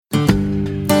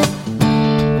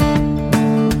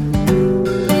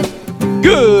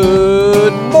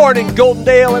Good morning,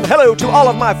 Goldendale, and hello to all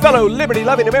of my fellow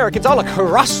liberty-loving Americans all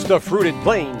across the fruited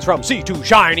plains, from sea to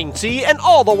shining sea, and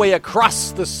all the way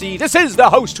across the sea. This is the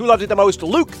host who loves it the most,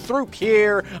 Luke Throop,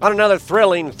 here on another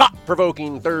thrilling,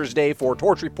 thought-provoking Thursday for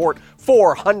Torch Report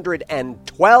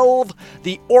 412,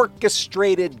 the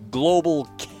Orchestrated Global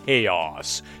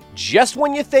Chaos. Just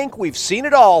when you think we've seen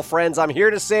it all, friends, I'm here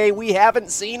to say we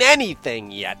haven't seen anything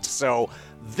yet. So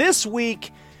this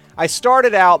week, I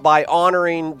started out by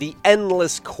honoring the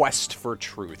endless quest for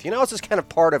truth. You know, it's just kind of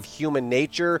part of human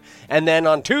nature. And then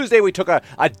on Tuesday, we took a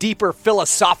deeper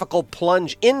philosophical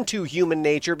plunge into human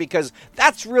nature, because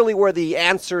that's really where the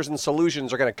answers and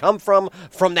solutions are going to come from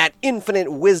that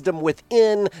infinite wisdom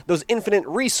within, those infinite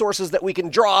resources that we can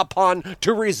draw upon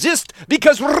to resist,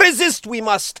 because resist we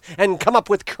must, and come up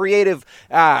with creative,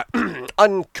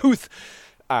 uncouth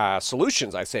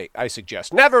solutions, I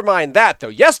suggest. Never mind that, though.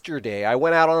 Yesterday, I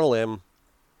went out on a limb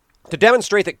to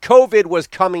demonstrate that COVID was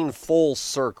coming full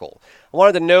circle. I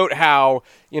wanted to note how,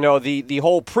 the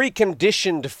whole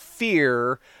preconditioned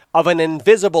fear of an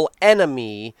invisible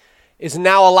enemy is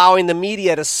now allowing the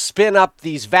media to spin up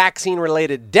these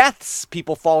vaccine-related deaths,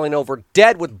 people falling over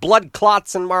dead with blood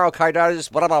clots and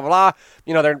myocarditis, blah, blah, blah.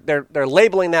 They're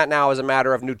labeling that now as a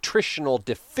matter of nutritional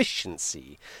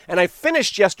deficiency. And I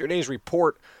finished yesterday's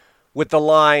report with the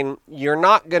line, "You're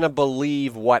not going to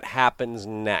believe what happens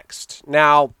next."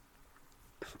 Now,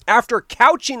 after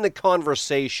couching the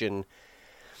conversation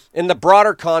in the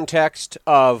broader context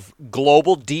of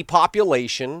global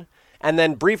depopulation, and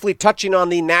then briefly touching on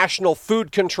the national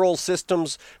food control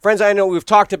systems. Friends, I know we've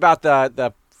talked about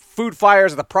the food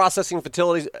fires, the processing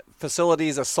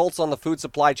facilities, assaults on the food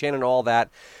supply chain and all that.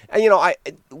 And,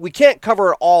 we can't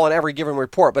cover it all in every given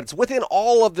report, but it's within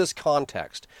all of this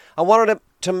context. I wanted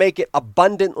to make it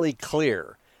abundantly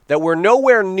clear that we're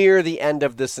nowhere near the end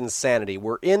of this insanity.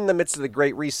 We're in the midst of the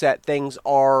Great Reset. Things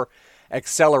are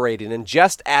accelerating. And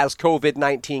just as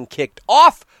COVID-19 kicked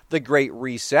off the Great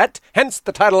Reset, hence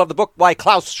the title of the book by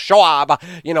Klaus Schwab,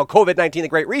 COVID-19, the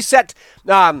Great Reset,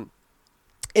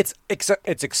 it's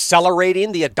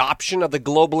accelerating the adoption of the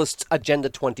globalists' Agenda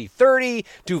 2030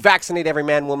 to vaccinate every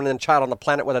man, woman, and child on the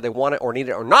planet, whether they want it or need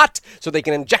it or not, so they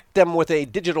can inject them with a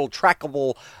digital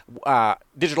trackable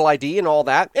digital ID and all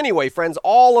that. Anyway, friends,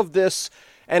 all of this,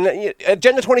 and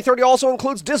Agenda 2030 also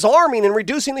includes disarming and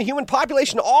reducing the human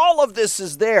population. All of this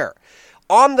is there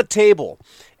on the table.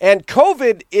 And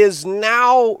COVID is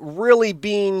now really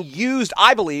being used,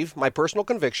 I believe, my personal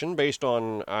conviction, based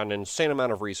on an insane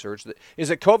amount of research, is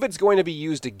that COVID's going to be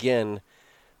used again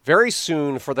very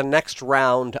soon for the next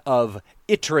round of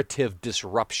iterative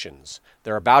disruptions.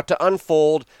 They're about to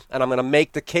unfold, and I'm going to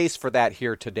make the case for that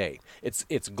here today. It's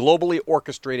globally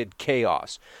orchestrated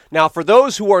chaos. Now, for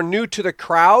those who are new to the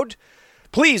crowd,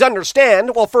 please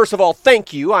understand, well, first of all,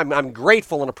 thank you. I'm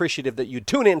grateful and appreciative that you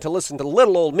tune in to listen to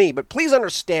little old me, but please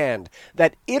understand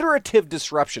that iterative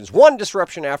disruptions, one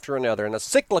disruption after another in a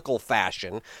cyclical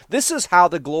fashion, this is how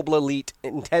the global elite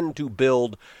intend to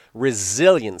build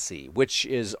resiliency, which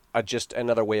is just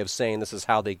another way of saying this is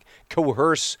how they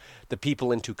coerce the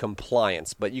people into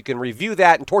compliance. But you can review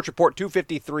that in Torch Report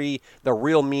 253, The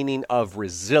Real Meaning of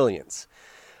Resilience.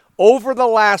 Over the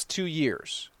last 2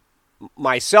 years,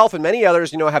 myself and many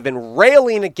others, have been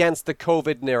railing against the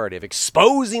COVID narrative,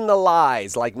 exposing the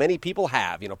lies like many people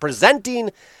have, presenting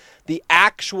the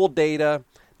actual data,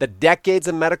 the decades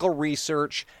of medical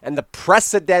research, and the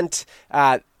precedent,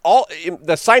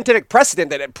 the scientific precedent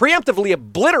that preemptively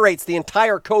obliterates the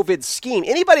entire COVID scheme.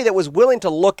 Anybody that was willing to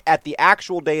look at the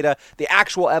actual data, the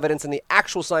actual evidence, and the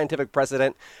actual scientific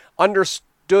precedent understood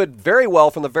very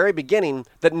well from the very beginning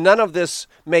that none of this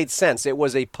made sense. It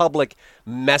was a public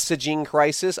messaging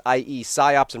crisis, i.e.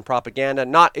 psyops and propaganda,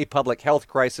 not a public health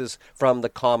crisis from the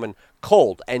common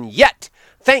cold. And yet,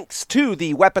 thanks to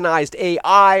the weaponized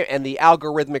AI and the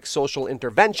algorithmic social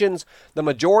interventions, the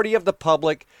majority of the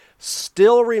public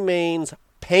still remains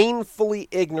painfully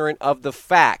ignorant of the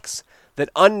facts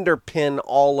that underpin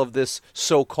all of this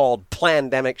so-called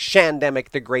plandemic, shandemic,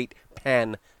 the great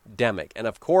pandemic. And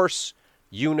of course,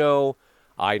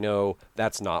 I know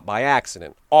that's not by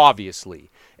accident, obviously.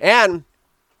 And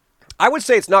I would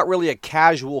say it's not really a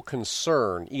casual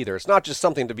concern either. It's not just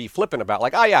something to be flippant about,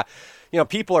 like,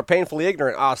 people are painfully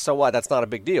ignorant. So what? That's not a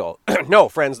big deal. No,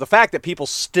 friends, the fact that people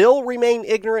still remain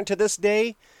ignorant to this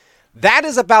day, that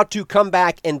is about to come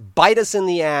back and bite us in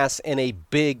the ass in a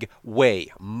big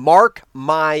way. Mark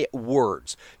my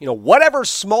words. Whatever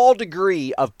small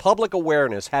degree of public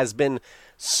awareness has been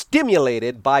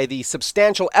stimulated by the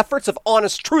substantial efforts of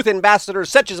honest truth ambassadors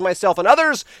such as myself and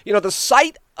others, the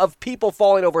sight of people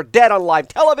falling over dead on live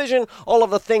television, all of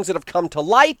the things that have come to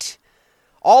light,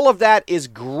 all of that is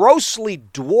grossly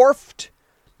dwarfed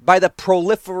by the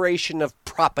proliferation of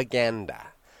propaganda.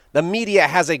 The media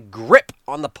has a grip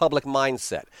on the public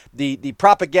mindset. The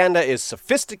propaganda is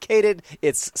sophisticated,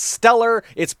 it's stellar,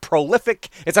 it's prolific.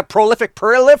 It's a prolific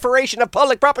proliferation of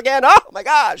public propaganda. Oh my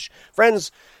gosh.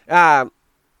 Friends,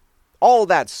 all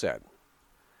that said,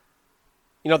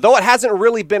 though it hasn't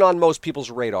really been on most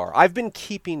people's radar, I've been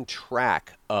keeping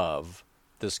track of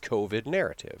this COVID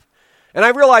narrative. And I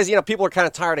realize, people are kind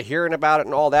of tired of hearing about it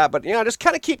and all that, but, just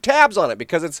kind of keep tabs on it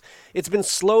because it's been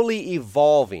slowly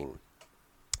evolving.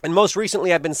 And most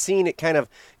recently, I've been seeing it kind of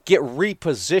get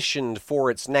repositioned for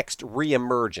its next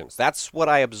reemergence. That's what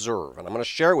I observe, and I'm going to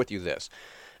share with you this.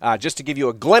 Just to give you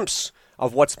a glimpse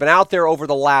of what's been out there over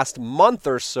the last month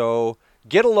or so,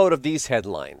 get a load of these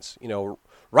headlines.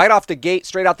 Right off the gate,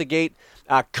 straight out the gate,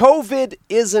 COVID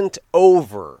isn't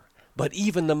over, but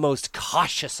even the most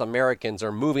cautious Americans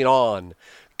are moving on.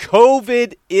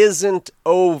 COVID isn't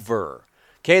over.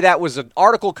 Okay, that was an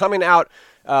article coming out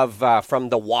from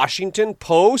the Washington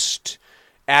Post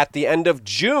at the end of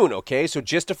June, okay? So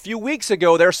just a few weeks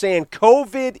ago, they're saying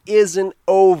COVID isn't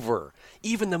over.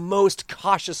 Even the most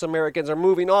cautious Americans are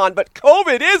moving on, but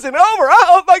COVID isn't over.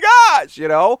 Oh, my gosh,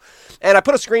 And I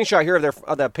put a screenshot here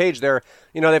of the page there.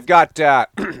 They've got, I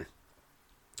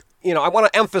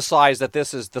want to emphasize that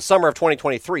this is the summer of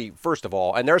 2023, first of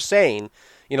all, and they're saying,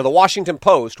 the Washington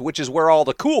Post, which is where all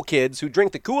the cool kids who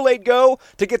drink the Kool-Aid go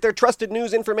to get their trusted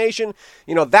news information,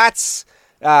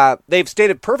 they've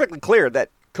stated perfectly clear that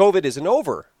COVID isn't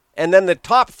over. And then the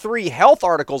top 3 health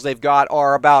articles they've got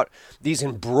are about these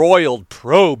embroiled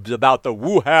probes about the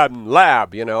Wuhan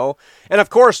lab, And of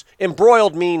course,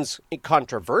 embroiled means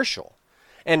controversial.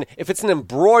 And if it's an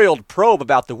embroiled probe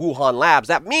about the Wuhan labs,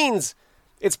 that means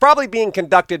it's probably being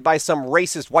conducted by some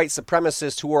racist white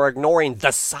supremacists who are ignoring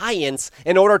the science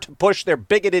in order to push their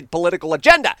bigoted political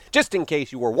agenda, just in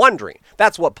case you were wondering.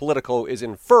 That's what Politico is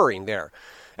inferring there.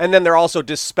 And then they're also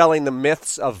dispelling the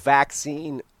myths of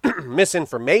vaccine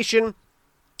misinformation,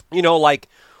 like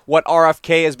what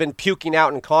RFK has been puking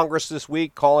out in Congress this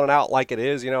week, calling it out like it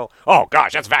is, oh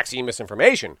gosh, that's vaccine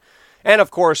misinformation. And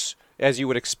of course, as you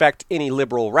would expect any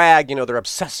liberal rag, they're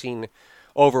obsessing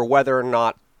over whether or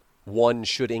not one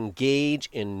should engage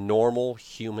in normal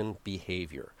human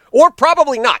behavior. Or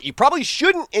probably not. You probably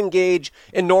shouldn't engage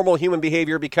in normal human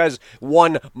behavior because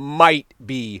one might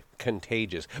be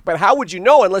contagious. But how would you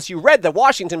know unless you read the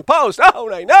Washington Post?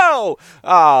 Oh, I know.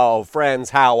 Oh, friends,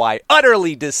 how I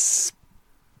utterly despise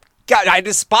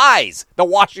the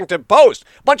Washington Post.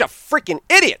 Bunch of freaking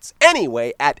idiots.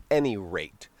 Anyway, at any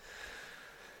rate,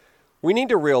 we need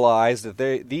to realize that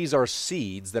these are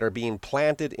seeds that are being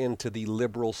planted into the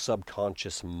liberal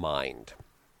subconscious mind.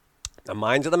 The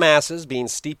minds of the masses being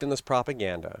steeped in this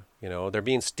propaganda. They're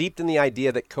being steeped in the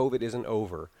idea that COVID isn't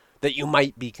over, that you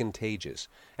might be contagious,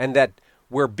 and that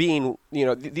we're being,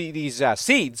 these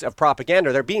seeds of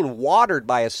propaganda, they're being watered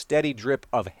by a steady drip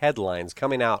of headlines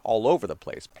coming out all over the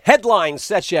place. Headlines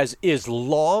such as, is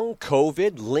long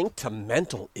COVID linked to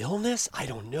mental illness? I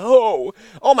don't know.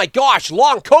 Oh my gosh,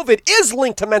 long COVID is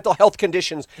linked to mental health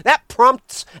conditions. That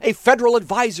prompts a federal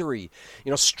advisory.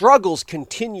 Struggles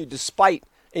continue despite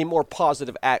a more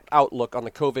positive outlook on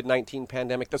the COVID-19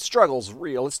 pandemic. The struggle's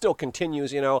real. It still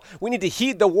continues, We need to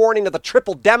heed the warning of the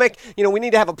triple-demic. We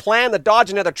need to have a plan to dodge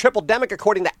another triple-demic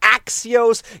according to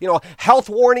Axios. Health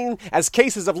warning as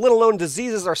cases of little-known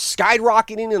diseases are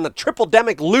skyrocketing and the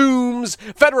triple-demic looms.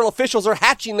 Federal officials are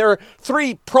hatching their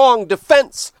 3-pronged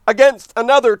defense against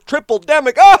another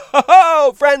triple-demic.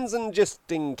 Oh, friends, and just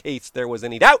in case there was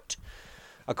any doubt,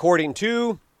 according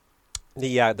to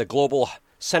the Global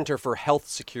Center for Health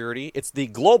Security. It's the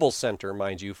Global Center,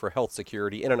 mind you, for Health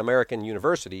Security in an American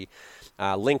university,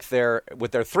 linked there with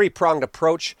their 3-pronged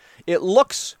approach. It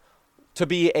looks to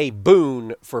be a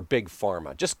boon for Big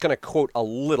Pharma. Just going to quote a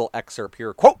little excerpt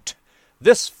here. Quote,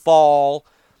 this fall,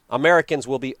 Americans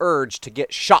will be urged to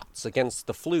get shots against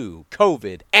the flu,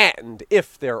 COVID, and,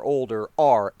 if they're older,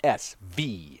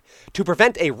 RSV, to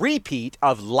prevent a repeat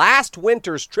of last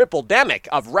winter's triple-demic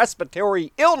of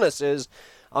respiratory illnesses.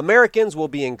 Americans will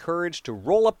be encouraged to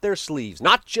roll up their sleeves,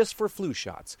 not just for flu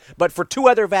shots, but for 2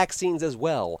 other vaccines as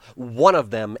well, one of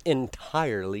them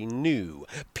entirely new.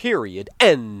 Period.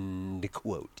 End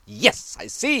quote. Yes, I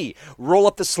see. Roll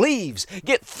up the sleeves.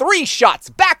 Get 3 shots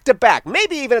back to back,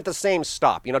 maybe even at the same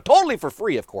stop, totally for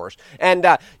free, of course. And,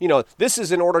 this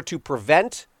is in order to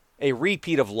prevent a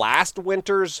repeat of last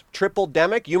winter's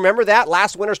triple-demic. You remember that?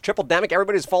 Last winter's triple-demic?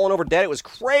 Everybody's falling over dead. It was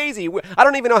crazy. I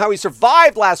don't even know how we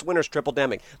survived last winter's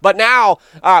triple-demic. But now,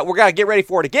 we're going to get ready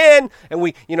for it again, and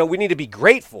we need to be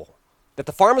grateful that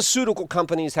the pharmaceutical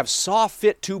companies have saw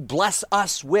fit to bless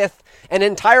us with an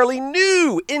entirely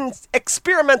new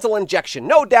experimental injection.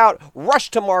 No doubt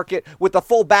rushed to market with the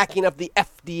full backing of the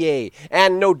FDA.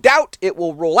 And no doubt it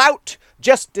will roll out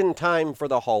just in time for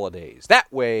the holidays.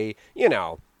 That way,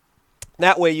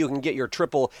 that way you can get your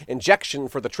triple injection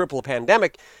for the triple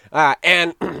pandemic,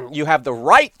 and you have the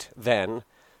right then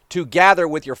to gather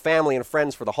with your family and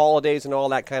friends for the holidays and all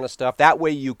that kind of stuff. That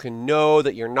way you can know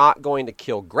that you're not going to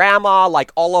kill grandma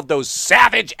like all of those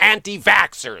savage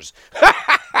anti-vaxxers.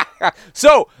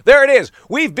 So, there it is.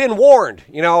 We've been warned,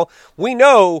 We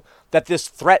know that this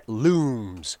threat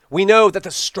looms. We know that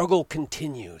the struggle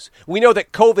continues. We know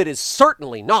that COVID is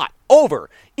certainly not over,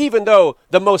 even though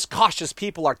the most cautious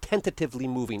people are tentatively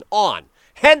moving on.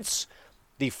 Hence,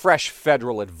 the fresh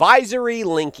federal advisory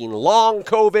linking long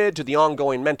COVID to the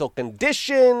ongoing mental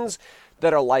conditions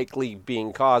that are likely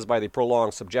being caused by the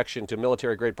prolonged subjection to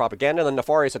military-grade propaganda and the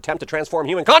nefarious attempt to transform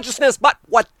human consciousness. But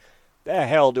what the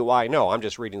hell do I know? I'm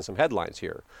just reading some headlines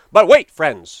here. But wait,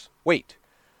 friends, wait.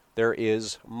 There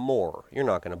is more. You're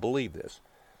not going to believe this.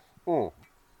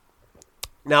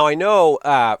 Now, I know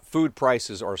food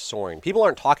prices are soaring. People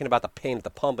aren't talking about the pain at the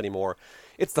pump anymore.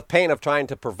 It's the pain of trying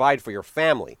to provide for your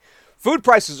family. Food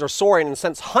prices are soaring, and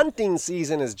since hunting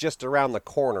season is just around the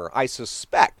corner, I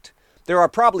suspect there are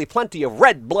probably plenty of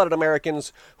red-blooded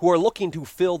Americans who are looking to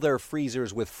fill their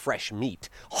freezers with fresh meat,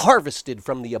 harvested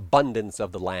from the abundance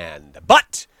of the land.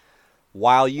 But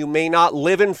while you may not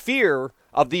live in fear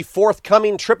of the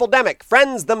forthcoming triple-demic,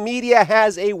 friends, the media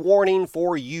has a warning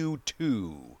for you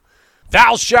too.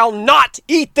 Thou shalt not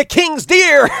eat the king's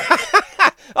deer!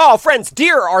 Oh, friends,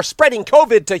 deer are spreading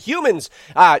COVID to humans.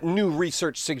 New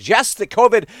research suggests that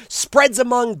COVID spreads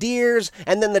among deers,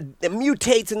 and then it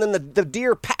mutates, and then the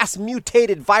deer pass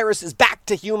mutated viruses back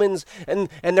to humans, and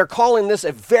they're calling this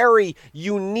a very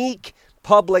unique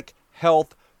public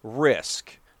health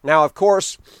risk. Now, of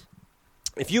course,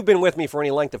 if you've been with me for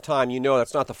any length of time, you know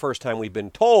that's not the first time we've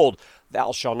been told,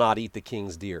 thou shalt not eat the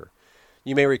king's deer.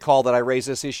 You may recall that I raised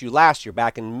this issue last year,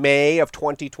 back in May of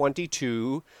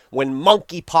 2022, when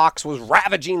monkeypox was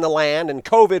ravaging the land and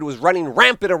COVID was running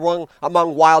rampant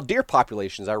among wild deer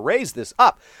populations. I raised this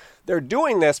up. They're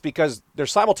doing this because they're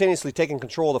simultaneously taking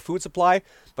control of the food supply,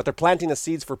 but they're planting the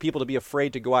seeds for people to be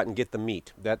afraid to go out and get the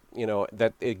meat that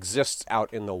exists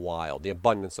out in the wild, the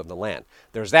abundance of the land.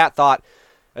 There's that thought.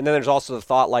 And then there's also the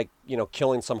thought,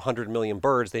 killing some 100 million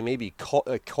birds, they may be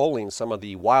culling some of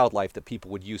the wildlife that people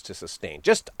would use to sustain.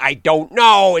 I don't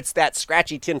know. It's that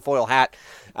scratchy tinfoil hat.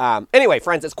 Anyway,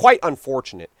 friends, it's quite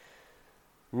unfortunate.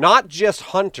 It's not just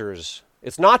hunters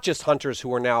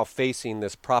who are now facing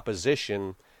this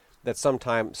proposition that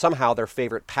somehow their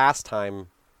favorite pastime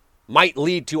might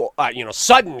lead to,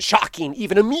 sudden, shocking,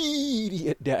 even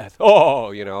immediate death.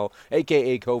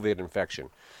 A.k.a. COVID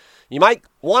infection. You might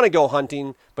want to go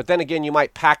hunting, but then again, you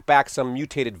might pack back some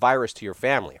mutated virus to your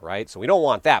family, right? So we don't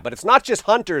want that. But it's not just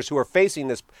hunters who are facing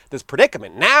this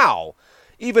predicament. Now,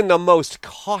 even the most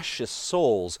cautious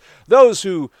souls, those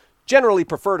who generally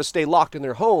prefer to stay locked in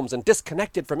their homes and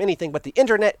disconnected from anything but the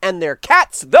internet and their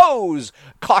cats, those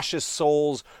cautious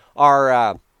souls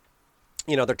are,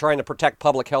 they're trying to protect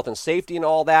public health and safety and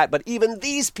all that. But even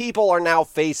these people are now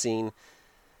facing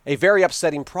a very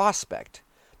upsetting prospect,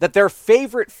 that their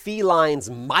favorite felines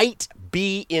might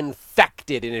be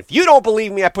infected. And if you don't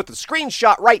believe me, I put the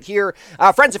screenshot right here.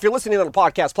 Friends, if you're listening on a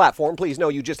podcast platform, please know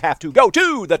you just have to go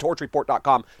to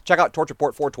thetorchreport.com. Check out Torch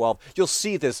Report 412. You'll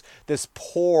see this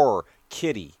poor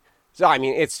kitty. So,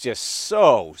 it's just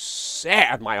so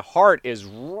sad. My heart is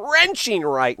wrenching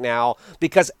right now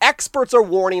because experts are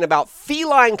warning about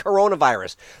feline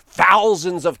coronavirus.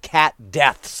 Thousands of cat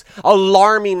deaths,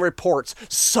 alarming reports,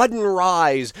 sudden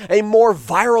rise, a more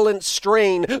virulent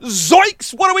strain.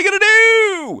 Zoinks! What are we going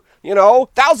to do?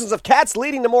 Thousands of cats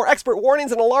leading to more expert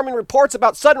warnings and alarming reports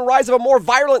about sudden rise of a more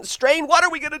virulent strain. What are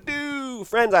we going to do?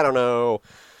 Friends, I don't know.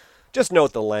 Just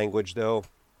note the language, though,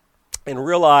 and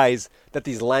realize that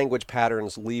these language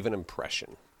patterns leave an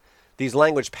impression. These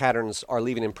language patterns are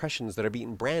leaving impressions that are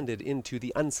being branded into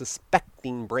the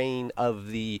unsuspecting brain of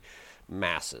the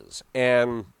masses.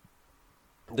 And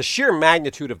the sheer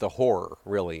magnitude of the horror,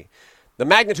 really, the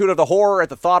magnitude of the horror at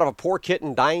the thought of a poor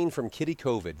kitten dying from kitty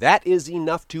COVID, that is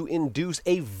enough to induce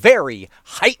a very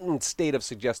heightened state of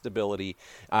suggestibility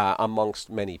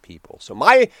amongst many people. So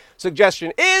my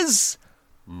suggestion is,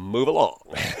 move along.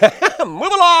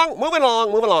 Move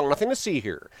along. Nothing to see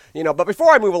here. But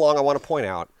before I move along, I want to point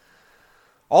out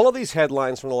all of these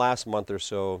headlines from the last month or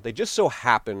so, they just so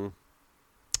happen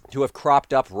to have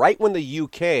cropped up right when the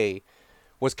UK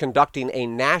was conducting a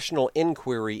national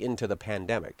inquiry into the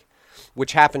pandemic.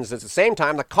 which happens at the same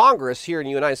time the Congress here in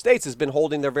the United States has been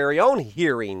holding their very own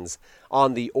hearings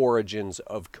on the origins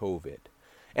of COVID.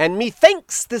 And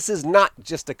methinks this is not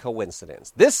just a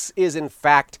coincidence. This is, in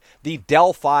fact, the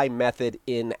Delphi method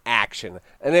in action.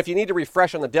 And if you need to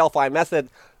refresh on the Delphi method,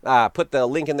 put the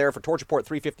link in there for Torch Report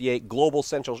 358, Global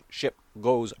Censorship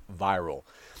Goes Viral.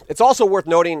 It's also worth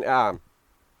noting,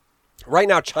 right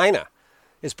now China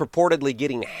is purportedly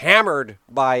getting hammered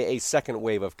by a second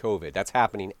wave of COVID. That's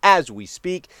happening as we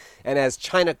speak. And as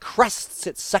China crests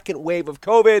its second wave of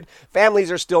COVID,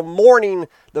 families are still mourning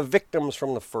the victims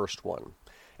from the first one.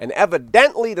 And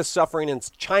evidently the suffering in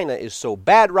China is so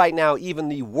bad right now, even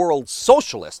the world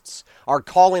socialists are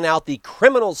calling out the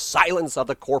criminal silence of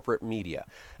the corporate media.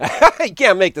 You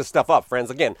can't make this stuff up,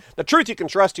 friends. Again, the truth you can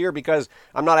trust here, because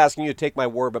I'm not asking you to take my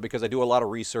word, but because I do a lot of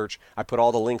research, I put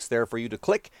all the links there for you to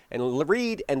click and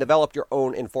read and develop your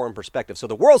own informed perspective. So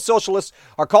the world socialists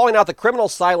are calling out the criminal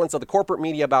silence of the corporate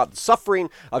media about the suffering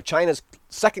of China's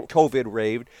second COVID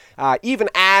wave, even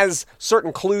as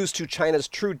certain clues to China's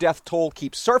true death toll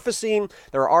keep surfacing.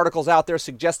 There are articles out there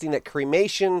suggesting that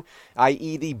cremation,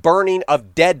 i.e. the burning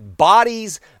of dead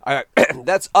bodies,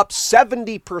 that's up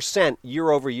 70%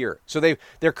 year over year. So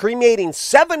they're cremating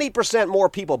 70% more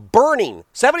people, burning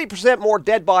 70% more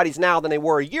dead bodies now than they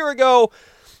were a year ago.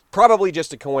 Probably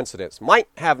just a coincidence. Might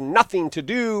have nothing to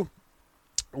do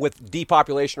with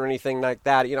depopulation or anything like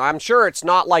that. You know, I'm sure it's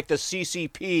not like the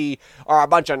CCP are a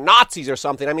bunch of Nazis or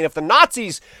something. I mean, if the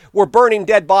Nazis were burning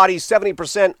dead bodies,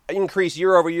 70% increase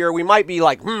year over year, we might be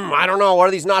like, I don't know, what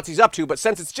are these Nazis up to? But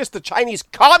since it's just the Chinese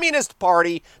Communist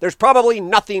Party, there's probably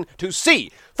nothing to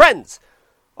see. Friends,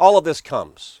 all of this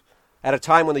comes at a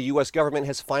time when the U.S. government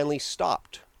has finally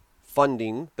stopped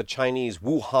funding the Chinese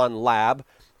Wuhan lab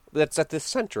that's at the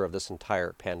center of this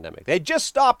entire pandemic. They just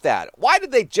stopped that. Why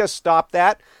did they just stop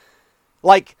that?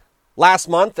 Like last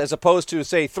month as opposed to,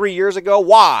 say, 3 years ago?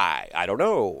 Why? I don't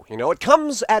know. You know, it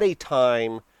comes at a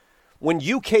time when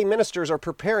UK ministers are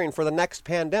preparing for the next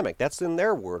pandemic. That's in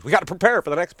their words. We got to prepare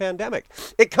for the next pandemic.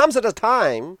 It comes at a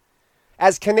time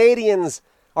as Canadians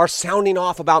are sounding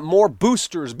off about more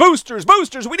boosters. Boosters,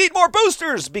 boosters. We need more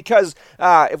boosters because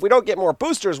if we don't get more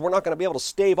boosters, we're not going to be able to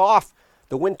stave off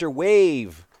the winter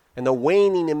wave and the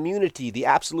waning immunity, the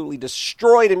absolutely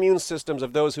destroyed immune systems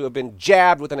of those who have been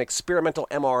jabbed with an experimental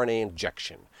mRNA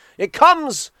injection. It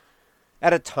comes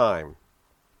at a time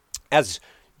as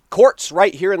courts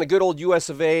right here in the good old US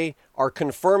of A are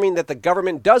confirming that the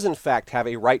government does in fact have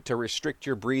a right to restrict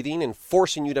your breathing and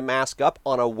forcing you to mask up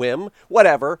on a whim,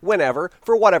 whatever, whenever,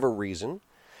 for whatever reason.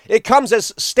 It comes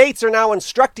as states are now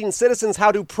instructing citizens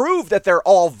how to prove that they're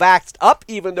all vaxxed up,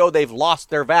 even though they've lost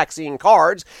their vaccine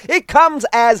cards. It comes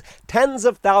as tens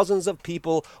of thousands of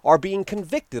people are being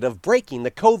convicted of breaking the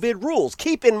COVID rules.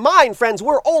 Keep in mind, friends,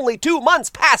 we're only 2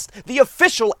 months past the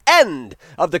official end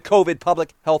of the COVID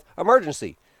public health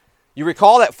emergency. You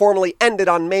recall that formally ended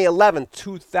on May 11th,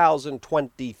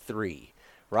 2023.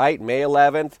 Right? May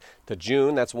 11th to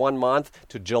June, that's 1 month,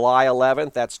 to July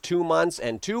 11th, that's 2 months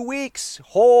and 2 weeks.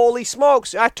 Holy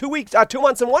smokes, 2 weeks, 2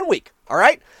 months and 1 week, all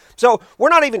right? So we're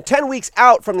not even 10 weeks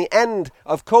out from the end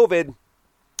of COVID,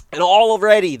 and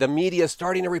already the media is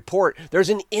starting to report there's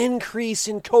an increase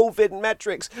in COVID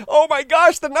metrics. Oh my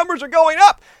gosh, the numbers are going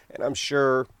up. And I'm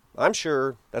sure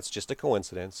that's just a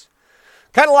coincidence.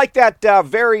 Kind of like that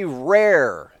very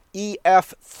rare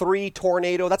EF3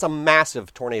 tornado. That's a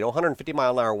massive tornado, 150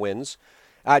 mile an hour winds.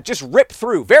 Just ripped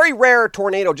through, very rare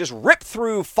tornado, just ripped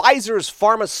through Pfizer's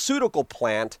pharmaceutical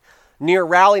plant near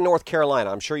Raleigh, North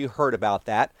Carolina. I'm sure you heard about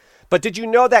that. But did you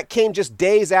know that came just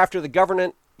days after the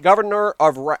governor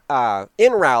of North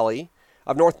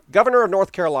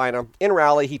Carolina in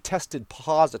Raleigh, he tested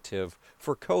positive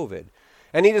for COVID.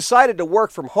 And he decided to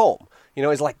work from home. You know,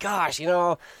 he's like, gosh,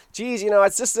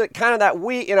 it's just kind of that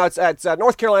week. It's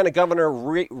North Carolina Governor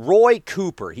Roy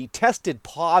Cooper. He tested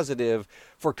positive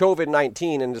for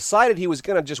COVID-19 and decided he was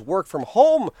going to just work from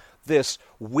home this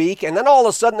week. And then all of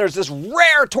a sudden there's this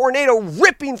rare tornado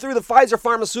ripping through the Pfizer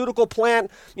pharmaceutical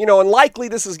plant. And likely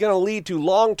this is going to lead to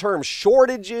long-term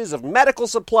shortages of medical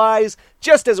supplies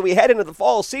just as we head into the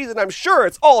fall season. I'm sure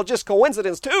it's all just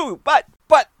coincidence too. But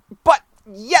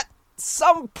yet,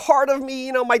 some part of me,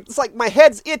 it's like my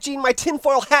head's itching, my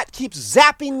tinfoil hat keeps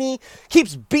zapping me,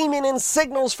 keeps beaming in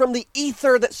signals from the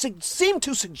ether that seem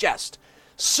to suggest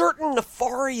certain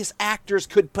nefarious actors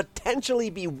could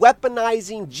potentially be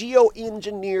weaponizing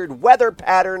geoengineered weather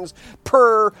patterns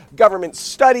per government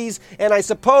studies. And I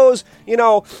suppose,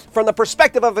 from the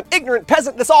perspective of an ignorant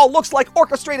peasant, this all looks like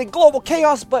orchestrated global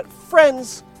chaos. But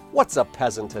friends, what's a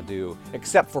peasant to do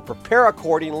except for prepare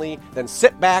accordingly, then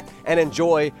sit back and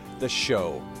enjoy the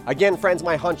show. Again, friends,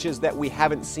 my hunch is that we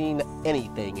haven't seen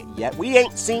anything yet. We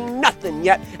ain't seen nothing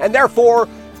yet, and therefore,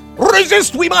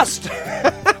 resist we must!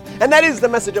 And that is the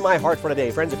message of my heart for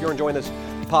today. Friends, if you're enjoying this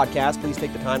podcast, please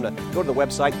take the time to go to the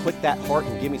website, click that heart,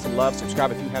 and give me some love.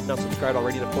 Subscribe if you have not subscribed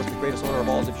already. And, of course, the greatest honor of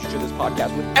all is if you share this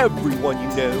podcast with everyone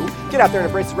you know. Get out there and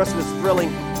embrace the rest of this thrilling,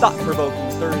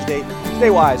 thought-provoking Thursday. Stay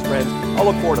wise, friends. I'll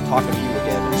look forward to talking to you again